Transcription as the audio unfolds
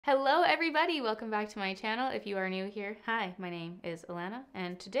Hello everybody, welcome back to my channel. If you are new here, hi, my name is Alana,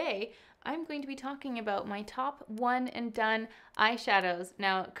 and today I'm going to be talking about my top one and done eyeshadows.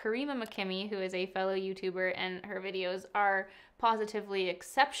 Now, Karima McKimmy, who is a fellow YouTuber, and her videos are positively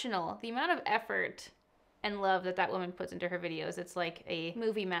exceptional. The amount of effort and love that that woman puts into her videos, it's like a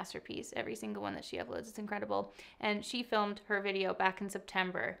movie masterpiece. Every single one that she uploads, it's incredible. And she filmed her video back in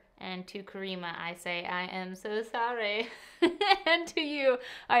September. And to Karima, I say, I am so sorry. And to you,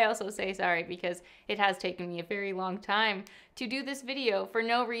 I also say sorry because it has taken me a very long time to do this video for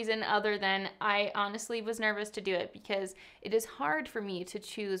no reason other than I honestly was nervous to do it because it is hard for me to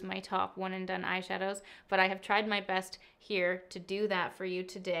choose my top one and done eyeshadows, but I have tried my best here to do that for you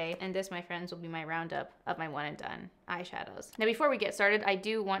today. And this, my friends, will be my roundup of my one and done eyeshadows. Now, before we get started, I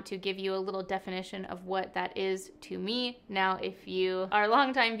do want to give you a little definition of what that is to me. Now, if you are a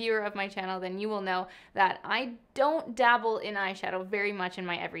longtime viewer of my channel, then you will know that I don't dabble in eyeshadow very much in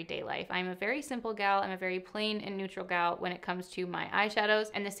my everyday life. I'm a very simple gal. I'm a very plain and neutral gal when it comes to my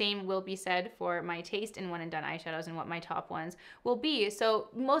eyeshadows, and the same will be said for my taste in one and done eyeshadows and what my top ones will be. So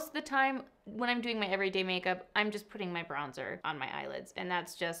most of the time when I'm doing my everyday makeup, I'm just putting my bronzer on my eyelids, and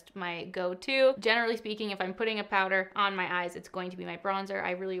that's just my go-to. Generally speaking, if I'm putting a powder on my eyes, it's going to be my bronzer.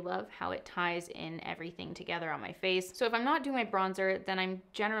 I really love how it ties in everything together on my face. So if I'm not doing my bronzer, then I'm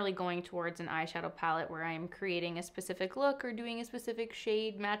generally going towards an eyeshadow palette where I'm creating a specific look or doing a specific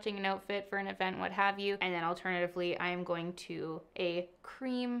shade, matching an outfit for an event, what have you. And then alternatively, I am going to a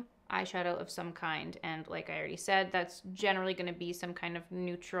cream eyeshadow of some kind. And like I already said, that's generally going to be some kind of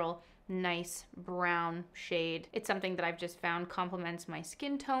neutral, nice brown shade. It's something that I've just found complements my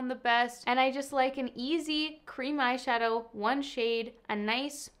skin tone the best. And I just like an easy cream eyeshadow, one shade, a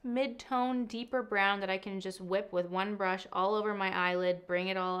nice mid-tone, deeper brown that I can just whip with one brush all over my eyelid, bring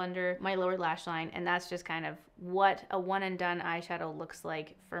it all under my lower lash line. And that's just kind of what a one and done eyeshadow looks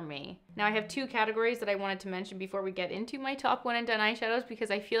like for me. Now, I have two categories that I wanted to mention before we get into my top one and done eyeshadows because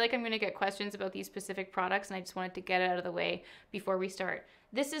I feel like I'm going to get questions about these specific products, and I just wanted to get it out of the way before we start.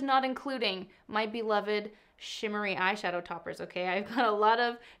 This is not including my beloved shimmery eyeshadow toppers, okay? I've got a lot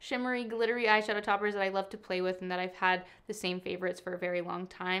of shimmery, glittery eyeshadow toppers that I love to play with and that I've had the same favorites for a very long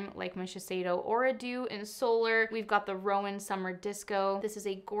time, like my Shiseido Aura Dew in Solar. We've got the Rowan Summer Disco. This is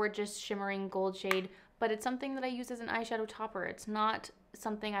a gorgeous shimmering gold shade, but it's something that I use as an eyeshadow topper. It's not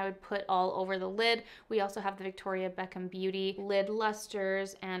something I would put all over the lid. We also have the Victoria Beckham Beauty lid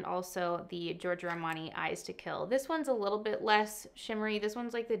lusters and also the Giorgio Armani Eyes to Kill. This one's a little bit less shimmery. This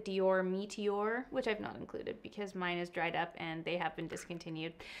one's like the Dior Meteor, which I've not included because mine is dried up and they have been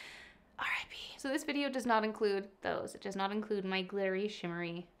discontinued. RIP. So this video does not include those. It does not include my glittery,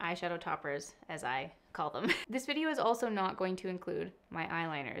 shimmery eyeshadow toppers, as I call them. This video is also not going to include my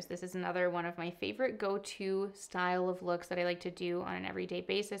eyeliners. This is another one of my favorite go-to style of looks that I like to do on an everyday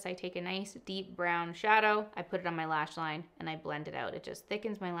basis. I take a nice deep brown shadow, I put it on my lash line, and I blend it out. It just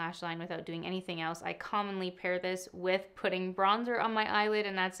thickens my lash line without doing anything else. I commonly pair this with putting bronzer on my eyelid,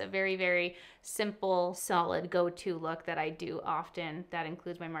 and that's a very, very simple, solid go-to look that I do often. That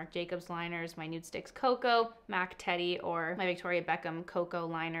includes my Marc Jacobs liners, my Nude Sticks Cocoa, MAC Teddy, or my Victoria Beckham Cocoa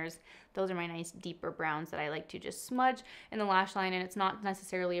liners. Those are my nice deeper browns that I like to just smudge in the lash line, and it's not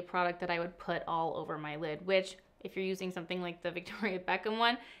necessarily a product that I would put all over my lid, which if you're using something like the Victoria Beckham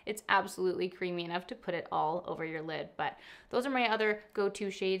one, it's absolutely creamy enough to put it all over your lid. But those are my other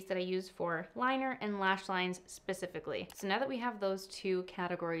go-to shades that I use for liner and lash lines specifically. So now that we have those two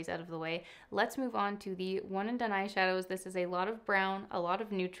categories out of the way, let's move on to the one and done eyeshadows. This is a lot of brown, a lot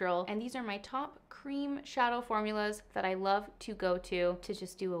of neutral, and these are my top cream shadow formulas that I love to go to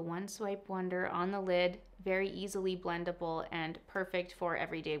just do a one swipe wonder on the lid. Very easily blendable and perfect for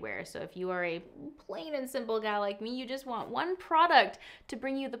everyday wear. So if you are a plain and simple gal like me, you just want one product to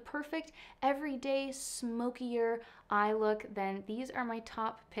bring you the perfect everyday smokier eye look, then these are my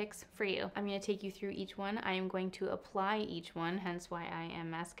top picks for you. I'm going to take you through each one. I am going to apply each one, hence why I am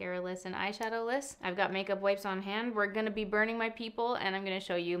mascara-less and eyeshadow-less. I've got makeup wipes on hand. We're going to be burning my people, and I'm going to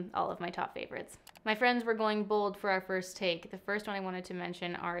show you all of my top favorites. My friends, we're going bold for our first take. The first one I wanted to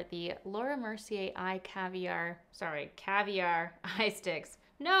mention are the Laura Mercier Caviar Eye Sticks.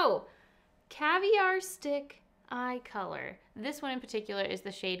 No! Caviar Stick Eye Color. This one in particular is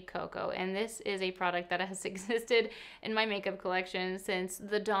the shade Cocoa, and this is a product that has existed in my makeup collection since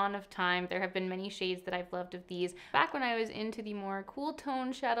the dawn of time. There have been many shades that I've loved of these. Back when I was into the more cool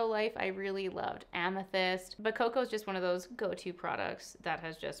tone shadow life, I really loved Amethyst, but Cocoa is just one of those go-to products that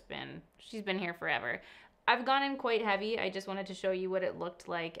has just been, she's been here forever. I've gone in quite heavy. I just wanted to show you what it looked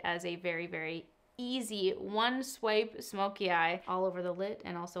like as a very, very easy one swipe smoky eye all over the lid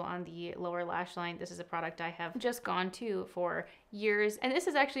and also on the lower lash line. This is a product I have just gone to for years, and this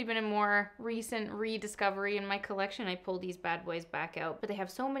has actually been a more recent rediscovery in my collection. I pulled these bad boys back out, but they have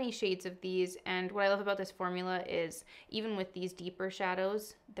so many shades of these, and what I love about this formula is even with these deeper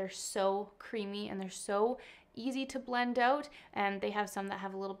shadows, they're so creamy and they're so easy to blend out, and they have some that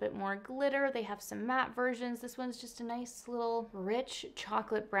have a little bit more glitter. They have some matte versions. This one's just a nice little rich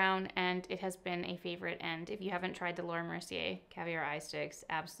chocolate brown, and it has been a favorite. And if you haven't tried the Laura Mercier Caviar Eye Sticks,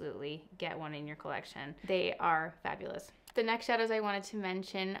 absolutely get one in your collection. They are fabulous. The next shadows I wanted to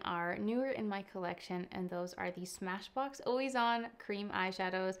mention are newer in my collection, and those are the Smashbox Always On Cream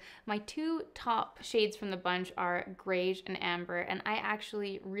Eyeshadows. My two top shades from the bunch are Greige and Amber, and I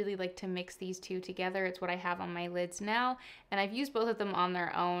actually really like to mix these two together. It's what I have on my lids now, and I've used both of them on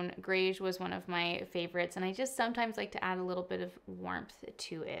their own. Greige was one of my favorites, and I just sometimes like to add a little bit of warmth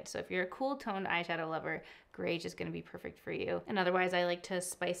to it. So if you're a cool toned eyeshadow lover, Greige is going to be perfect for you. And otherwise, I like to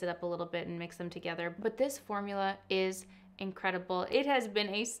spice it up a little bit and mix them together. But this formula is incredible. It has been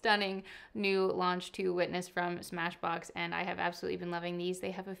a stunning new launch to witness from Smashbox, and I have absolutely been loving these.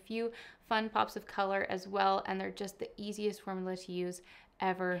 They have a few fun pops of color as well, and they're just the easiest formula to use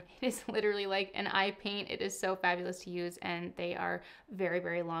ever. It is literally like an eye paint. It is so fabulous to use, and they are very,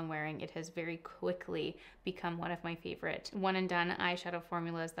 very long wearing. It has very quickly become one of my favorite one and done eyeshadow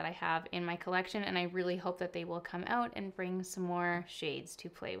formulas that I have in my collection, and I really hope that they will come out and bring some more shades to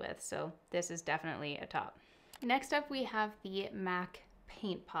play with. So this is definitely a top. Next up, we have the MAC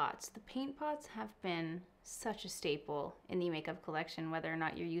paint pots. The paint pots have been such a staple in the makeup collection, whether or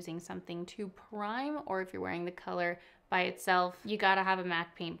not you're using something to prime or if you're wearing the color by itself. You gotta have a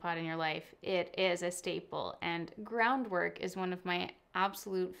MAC paint pot in your life. It is a staple, and Groundwork is one of my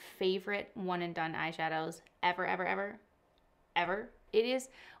absolute favorite one and done eyeshadows ever, ever, ever, ever. It is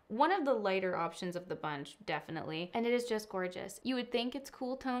one of the lighter options of the bunch, definitely, and it is just gorgeous. You would think it's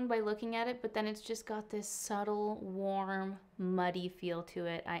cool toned by looking at it, but then it's just got this subtle, warm, muddy feel to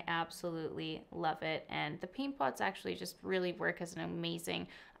it. I absolutely love it, and the paint pots actually just really work as an amazing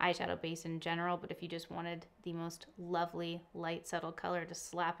eyeshadow base in general, but if you just wanted the most lovely, light, subtle color to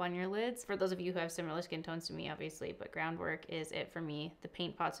slap on your lids, for those of you who have similar skin tones to me, obviously, but Groundwork is it for me. The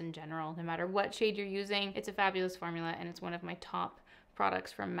paint pots in general, no matter what shade you're using, it's a fabulous formula, and it's one of my top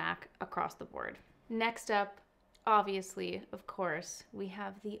products from MAC across the board. Next up, obviously, of course, we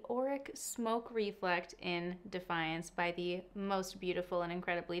have the Auric Smoke Reflect in Defiance by the most beautiful and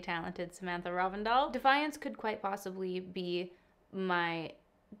incredibly talented Samantha Ravindal. Defiance could quite possibly be my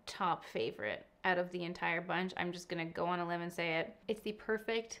top favorite out of the entire bunch. I'm just gonna go on a limb and say it. It's the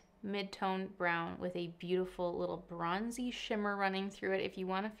perfect mid-tone brown with a beautiful little bronzy shimmer running through it. If you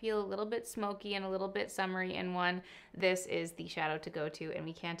want to feel a little bit smoky and a little bit summery in one, this is the shadow to go to, and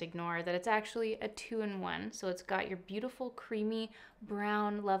we can't ignore that it's actually a 2-in-1. So it's got your beautiful creamy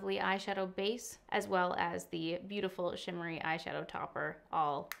brown lovely eyeshadow base as well as the beautiful shimmery eyeshadow topper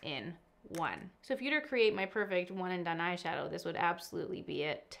all in one. So if you were to create my perfect one and done eyeshadow, this would absolutely be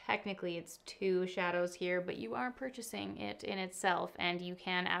it. Technically it's 2 shadows here, but you are purchasing it in itself, and you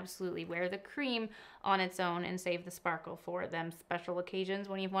can absolutely wear the cream on its own and save the sparkle for them special occasions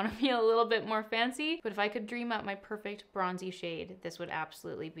when you want to feel a little bit more fancy. But if I could dream up my perfect bronzy shade, this would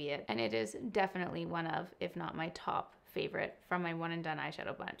absolutely be it. And it is definitely one of, if not my top favorite from my one and done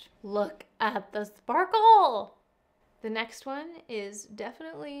eyeshadow bunch. Look at the sparkle! The next one is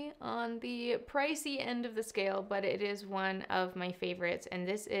definitely on the pricey end of the scale, but it is one of my favorites, and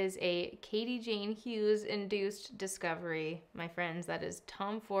this is a Katie Jane Hughes induced discovery, my friends. That is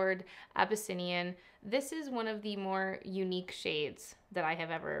Tom Ford Abyssinian. This is one of the more unique shades that I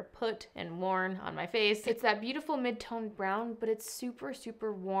have ever put and worn on my face. It's that beautiful mid-tone brown, but it's super,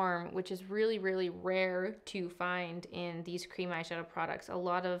 super warm, which is really, really rare to find in these cream eyeshadow products. A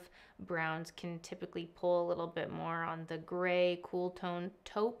lot of browns can typically pull a little bit more on the gray, cool tone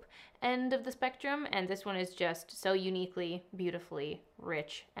taupe end of the spectrum, and this one is just so uniquely, beautifully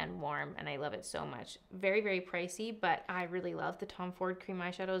rich and warm, and I love it so much. Very, very pricey, but I really love the Tom Ford cream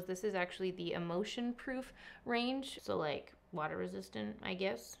eyeshadows. This is actually the emotion proof range, so like water resistant, I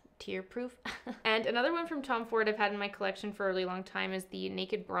guess, tear proof. And another one from Tom Ford I've had in my collection for a really long time is the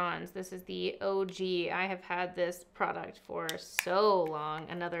Naked Bronze. This is the OG. I have had this product for so long.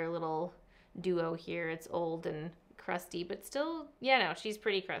 Another little duo here. It's old and crusty, but still, yeah, no, she's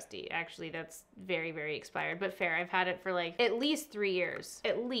pretty crusty. Actually, that's very, very expired, but fair. I've had it for like at least 3 years.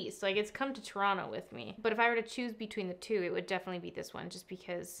 At least. Like, it's come to Toronto with me. But if I were to choose between the two, it would definitely be this one, just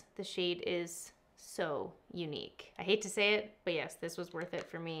because the shade is so unique. I hate to say it, but yes, this was worth it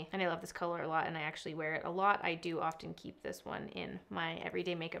for me. And I love this color a lot, and I actually wear it a lot. I do often keep this one in my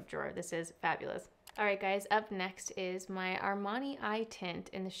everyday makeup drawer. This is fabulous. All right, guys, up next is my Armani eye tint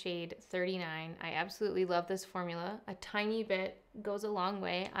in the shade 39. I absolutely love this formula. A tiny bit goes a long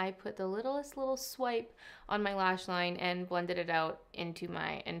way. I put the littlest little swipe on my lash line and blended it out into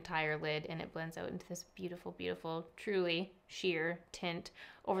my entire lid, and it blends out into this beautiful, beautiful, truly sheer tint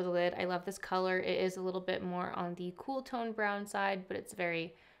over the lid. I love this color. It is a little bit more on the cool tone brown side, but it's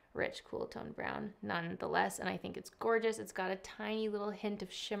very rich cool tone brown nonetheless, and I think it's gorgeous. It's got a tiny little hint of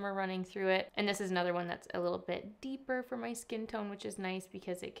shimmer running through it, and this is another one that's a little bit deeper for my skin tone, which is nice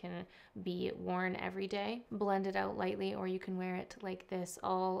because it can be worn every day. Blend it out lightly, or you can wear it like this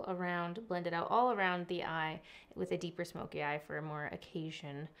all around, blend it out all around the eye with a deeper smoky eye for a more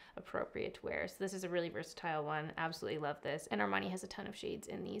occasion appropriate wear. So this is a really versatile one. Absolutely love this, and Armani has a ton of shades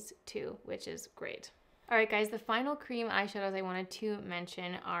in these too, which is great. All right, guys, the final cream eyeshadows I wanted to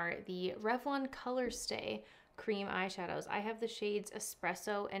mention are the Revlon Color Stay cream eyeshadows. I have the shades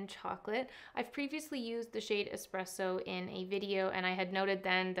Espresso and Chocolate. I've previously used the shade Espresso in a video, and I had noted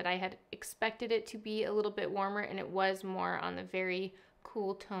then that I had expected it to be a little bit warmer, and it was more on the very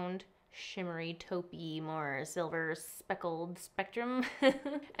cool toned, shimmery, taupey, more silver speckled spectrum.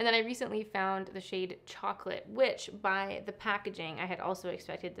 And then I recently found the shade Chocolate, which by the packaging, I had also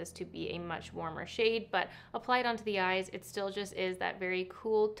expected this to be a much warmer shade, but applied onto the eyes, it still just is that very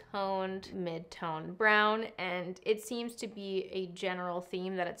cool toned, mid-tone brown, and it seems to be a general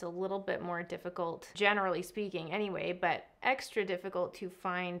theme that it's a little bit more difficult, generally speaking anyway, but extra difficult to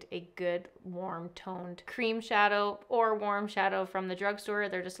find a good warm toned cream shadow or warm shadow from the drugstore.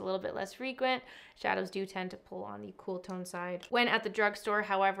 They're just a little bit less frequent. Shadows do tend to pull on the cool tone side when at the drugstore.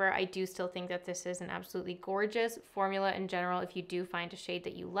 However, I do still think that this is an absolutely gorgeous formula in general if you do find a shade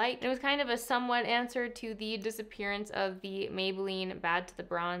that you like. And it was kind of a somewhat answer to the disappearance of the Maybelline Bad to the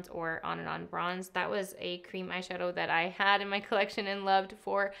Bronze or On and On Bronze. That was a cream eyeshadow that I had in my collection and loved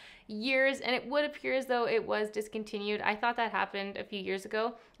for years, and it would appear as though it was discontinued. I thought that happened a few years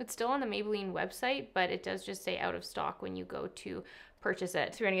ago. It's still on the Maybelline website, but it does just say out of stock when you go to purchase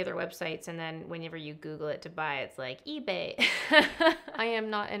it through any other websites, and then whenever you Google it to buy, it's like eBay. I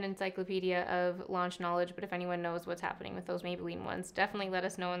am not an encyclopedia of launch knowledge, but if anyone knows what's happening with those Maybelline ones, definitely let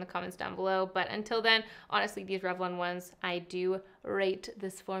us know in the comments down below. But until then, honestly, these Revlon ones, I do rate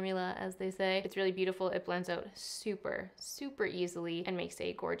this formula, as they say. It's really beautiful. It blends out super, super easily and makes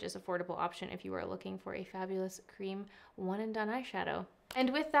a gorgeous, affordable option if you are looking for a fabulous cream one and done eyeshadow.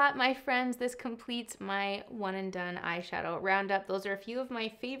 And with that, my friends, this completes my one and done eyeshadow roundup. Those are a few of my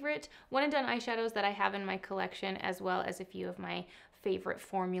favorite one and done eyeshadows that I have in my collection, as well as a few of my favorite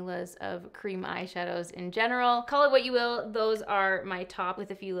formulas of cream eyeshadows in general. Call it what you will, those are my top,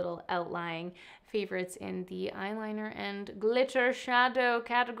 with a few little outlying favorites in the eyeliner and glitter shadow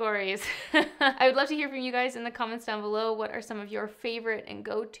categories. I would love to hear from you guys in the comments down below. What are some of your favorite and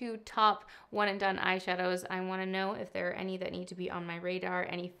go-to top one and done eyeshadows? I want to know if there are any that need to be on my radar,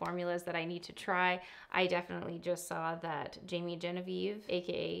 any formulas that I need to try. I definitely just saw that Jamie Genevieve,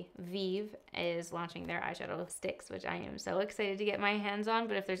 aka Vive, is launching their eyeshadow sticks, which I am so excited to get my hands on.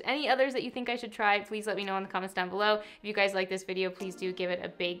 But if there's any others that you think I should try, please let me know in the comments down below. If you guys like this video, please do give it a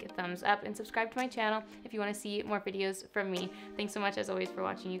big thumbs up and subscribe to my channel if you want to see more videos from me. Thanks so much as always for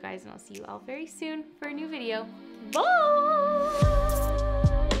watching, you guys, and I'll see you all very soon for a new video. Bye!